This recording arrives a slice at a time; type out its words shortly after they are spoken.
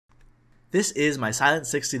This is my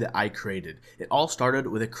Silent60 that I created. It all started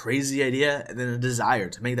with a crazy idea and then a desire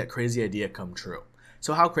to make that crazy idea come true.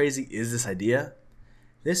 So how crazy is this idea?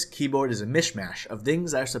 This keyboard is a mishmash of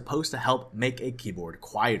things that are supposed to help make a keyboard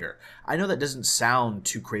quieter. I know that doesn't sound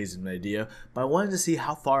too crazy of an idea, but I wanted to see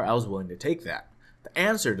how far I was willing to take that. The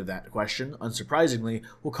answer to that question, unsurprisingly,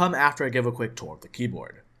 will come after I give a quick tour of the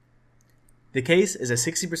keyboard. The case is a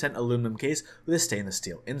 60% aluminum case with a stainless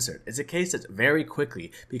steel insert. It's a case that's very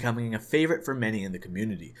quickly becoming a favorite for many in the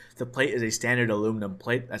community. The plate is a standard aluminum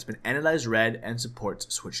plate that's been anodized red and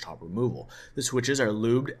supports switch top removal. The switches are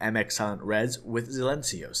Lubed MX Silent Reds with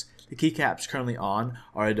Zealencios. The keycaps currently on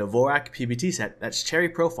are a Dvorak PBT Set that's cherry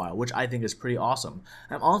profile, which I think is pretty awesome.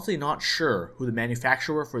 I'm honestly not sure who the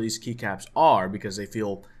manufacturer for these keycaps are because they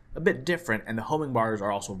feel a bit different and the homing bars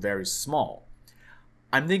are also very small.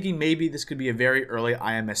 I'm thinking maybe this could be a very early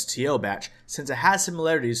IMSTO batch since it has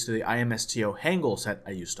similarities to the IMSTO Hangul set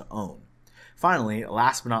I used to own. Finally,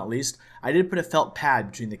 last but not least, I did put a felt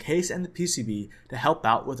pad between the case and the PCB to help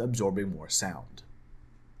out with absorbing more sound.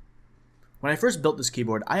 When I first built this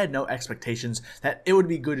keyboard, I had no expectations that it would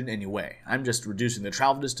be good in any way. I'm just reducing the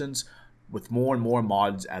travel distance with more and more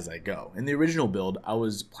mods as I go. In the original build, I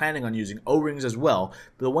was planning on using O-rings as well,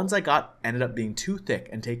 but the ones I got ended up being too thick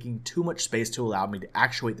and taking too much space to allow me to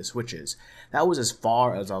actuate the switches. That was as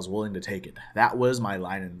far as I was willing to take it. That was my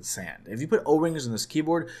line in the sand. If you put O-rings in this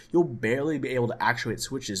keyboard, you'll barely be able to actuate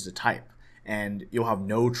switches to type, and you'll have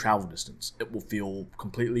no travel distance. It will feel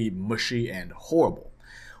completely mushy and horrible.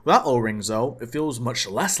 Without O-rings though, it feels much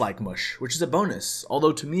less like mush, which is a bonus,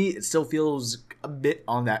 although to me it still feels a bit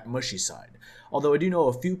on that mushy side. Although I do know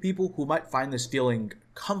a few people who might find this feeling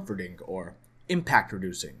comforting or impact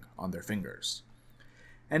reducing on their fingers.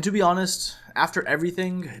 And to be honest, after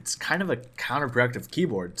everything, it's kind of a counterproductive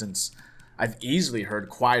keyboard since I've easily heard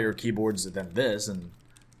quieter keyboards than this, and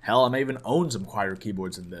hell, I may even own some quieter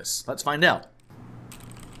keyboards than this. Let's find out.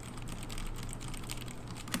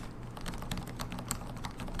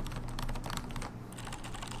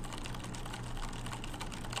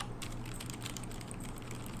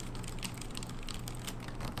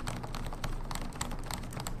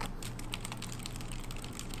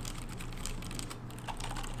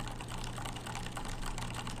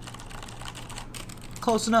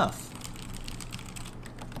 Close enough.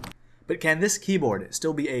 But can this keyboard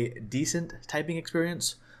still be a decent typing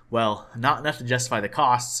experience? Well, not enough to justify the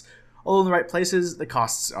costs. Although in the right places, the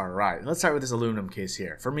costs are right. Let's start with this aluminum case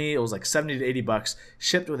here. For me, it was like 70 to 80 bucks,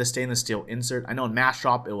 shipped with a stainless steel insert. I know in Mass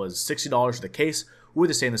Shop it was $60 for the case with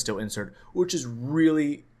a stainless steel insert, which is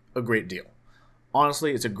really a great deal.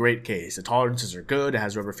 Honestly, it's a great case. The tolerances are good, it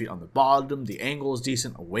has rubber feet on the bottom, the angle is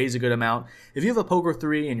decent, it weighs a good amount. If you have a Poker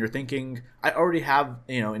 3 and you're thinking, I already have,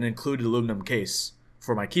 an included aluminum case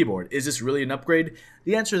for my keyboard, is this really an upgrade?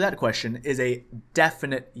 The answer to that question is a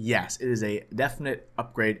definite yes. It is a definite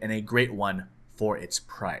upgrade and a great one for its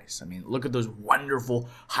price. I mean, look at those wonderful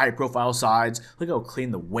high profile sides, look how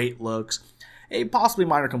clean the weight looks. A possibly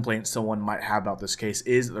minor complaint someone might have about this case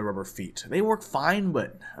is the rubber feet. They work fine,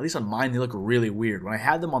 but at least on mine they look really weird. When I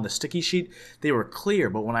had them on the sticky sheet, they were clear,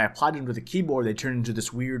 but when I applied them to the keyboard, they turned into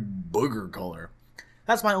this weird booger color.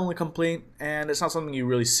 That's my only complaint, and it's not something you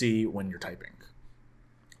really see when you're typing.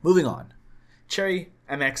 Moving on. Cherry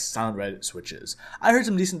MX Silent Red switches. I heard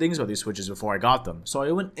some decent things about these switches before I got them, so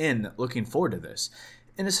I went in looking forward to this.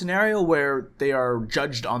 In a scenario where they are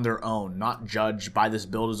judged on their own, not judged by this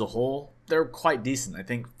build as a whole, they're quite decent. I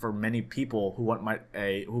think for many people who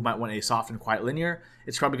might want a soft and quiet linear,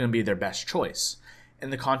 it's probably going to be their best choice.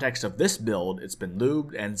 In the context of this build, it's been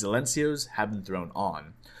Lubed and Zealencios have been thrown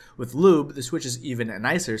on. With Lube, the switch is even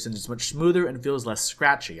nicer since it's much smoother and feels less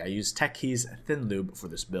scratchy. I used Techkeys Thin Lube for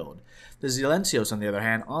this build. The Zealencios, on the other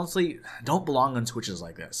hand, honestly don't belong on switches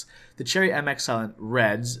like this. The Cherry MX Silent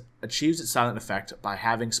Reds achieves its silent effect by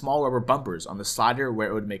having small rubber bumpers on the slider where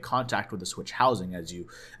it would make contact with the switch housing as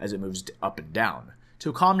it moves up and down. To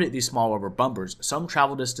accommodate these small rubber bumpers, some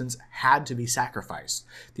travel distance had to be sacrificed.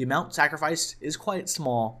 The amount sacrificed is quite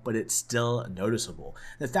small, but it's still noticeable.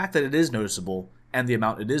 The fact that it is noticeable and the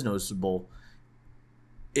amount it is noticeable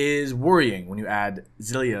is worrying when you add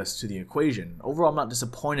Zealencios to the equation. Overall, I'm not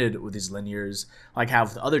disappointed with these linears like I have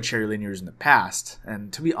with other Cherry linears in the past.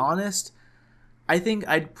 And to be honest, I think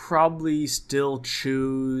I'd probably still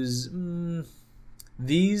choose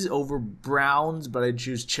these over browns, but I'd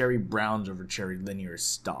choose Cherry browns over Cherry linear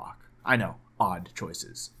stock. I know, odd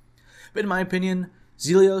choices. But in my opinion,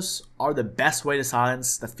 Zealencios are the best way to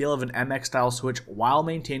silence the feel of an MX style switch while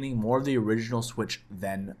maintaining more of the original switch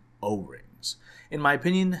than O-rings. In my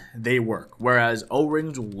opinion, they work, whereas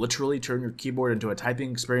O-rings will literally turn your keyboard into a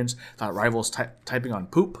typing experience that rivals typing on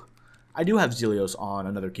poop. I do have Zealencios on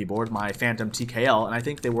another keyboard, my Phantom TKL, and I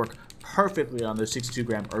think they work perfectly on those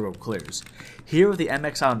 62-gram ergo clears. Here with the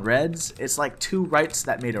MX Silent Reds, it's like two rights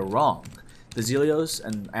that made a wrong. The Zealencios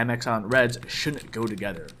and MX Silent Reds shouldn't go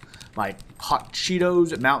together. Like hot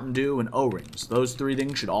Cheetos, Mountain Dew, and O-rings. Those three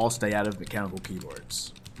things should all stay out of mechanical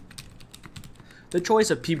keyboards. The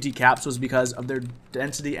choice of PBT caps was because of their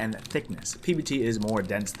density and thickness. PBT is more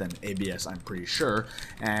dense than ABS, I'm pretty sure,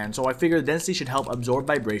 and so I figured density should help absorb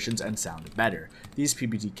vibrations and sound better. These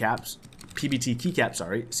PBT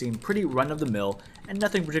keycaps, seem pretty run-of-the-mill, and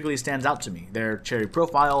nothing particularly stands out to me. Their cherry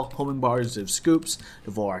profile, homing bars of scoops,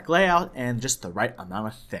 Dvorak layout, and just the right amount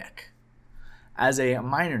of thick. As a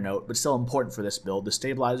minor note, but still important for this build, the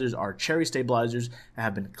stabilizers are cherry stabilizers that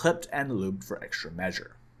have been clipped and lubed for extra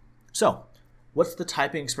measure. So, what's the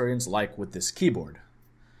typing experience like with this keyboard?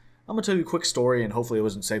 I'm going to tell you a quick story, and hopefully it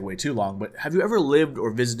wasn't segue too long, but have you ever lived or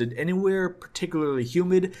visited anywhere particularly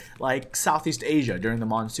humid, like Southeast Asia during the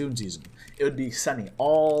monsoon season? It would be sunny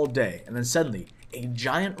all day, and then suddenly, a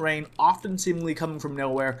giant rain, often seemingly coming from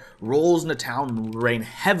nowhere, rolls into town and will rain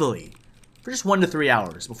heavily for just 1 to 3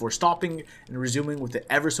 hours before stopping and resuming with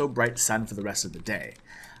the ever so bright sun for the rest of the day.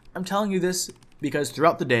 I'm telling you this because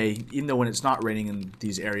throughout the day, even though when it's not raining in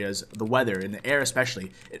these areas, the weather, in the air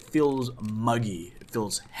especially, it feels muggy, it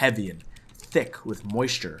feels heavy and thick with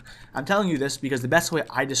moisture. I'm telling you this because the best way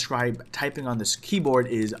I describe typing on this keyboard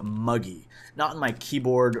is muggy. Not in my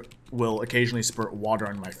keyboard will occasionally spurt water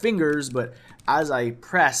on my fingers, but as I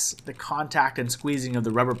press, the contact and squeezing of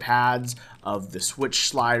the rubber pads, of the switch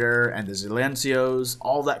slider, and the Zealencios,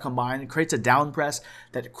 all that combined creates a down press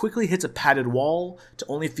that quickly hits a padded wall to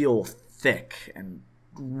only feel thick and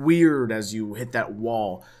weird as you hit that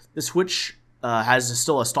wall. The switch has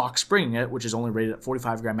still a stock spring in it, which is only rated at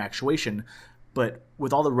 45-gram actuation, but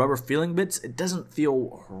with all the rubber feeling bits, it doesn't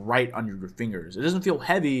feel right under your fingers. It doesn't feel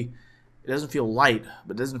heavy, it doesn't feel light,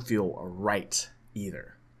 but it doesn't feel right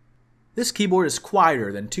either. This keyboard is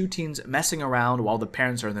quieter than two teens messing around while the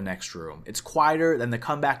parents are in the next room. It's quieter than the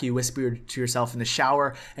comeback you whispered to yourself in the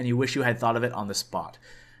shower and you wish you had thought of it on the spot.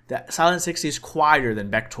 The Silent60 is quieter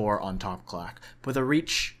than Vector on Top Clock, but the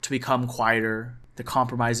reach to become quieter, the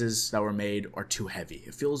compromises that were made are too heavy.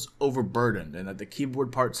 It feels overburdened and that the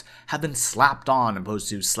keyboard parts have been slapped on opposed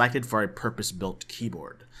to selected for a purpose-built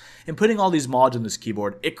keyboard. In putting all these mods on this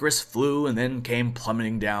keyboard, Icarus flew and then came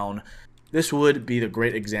plummeting down. This would be the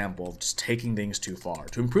great example of just taking things too far.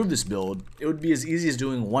 To improve this build, it would be as easy as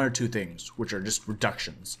doing one or two things, which are just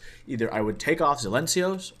reductions. Either I would take off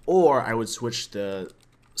Zealencios, or I would switch the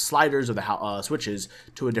sliders or the switches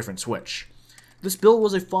to a different switch. This build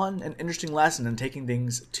was a fun and interesting lesson in taking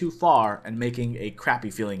things too far and making a crappy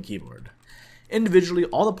feeling keyboard. Individually,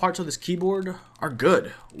 all the parts of this keyboard are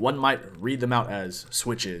good. One might read them out as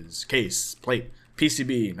switches, case, plate,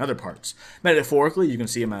 PCB, and other parts. Metaphorically, you can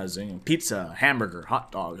see them as pizza, hamburger,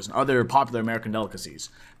 hot dogs, and other popular American delicacies.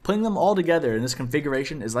 Putting them all together in this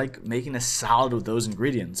configuration is like making a salad with those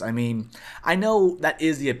ingredients. I mean, I know that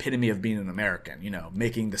is the epitome of being an American,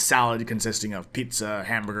 making the salad consisting of pizza,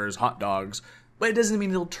 hamburgers, hot dogs, but it doesn't mean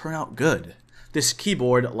it'll turn out good. This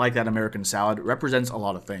keyboard, like that American salad, represents a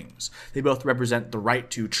lot of things. They both represent the right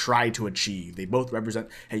to try to achieve. They both represent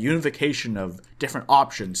a unification of different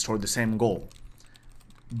options toward the same goal.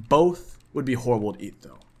 Both would be horrible to eat,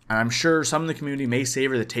 though. And I'm sure some in the community may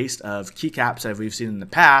savor the taste of keycaps that we've seen in the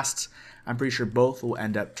past. I'm pretty sure both will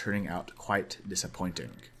end up turning out quite disappointing.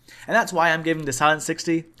 And that's why I'm giving the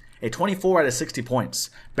Silent60 a 24 out of 60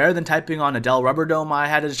 points. Better than typing on a Dell Rubber Dome I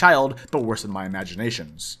had as a child, but worse than my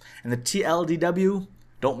imaginations. And the TLDW,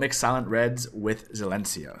 don't mix Silent Reds with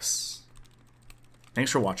Zealencios.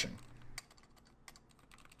 Thanks for watching.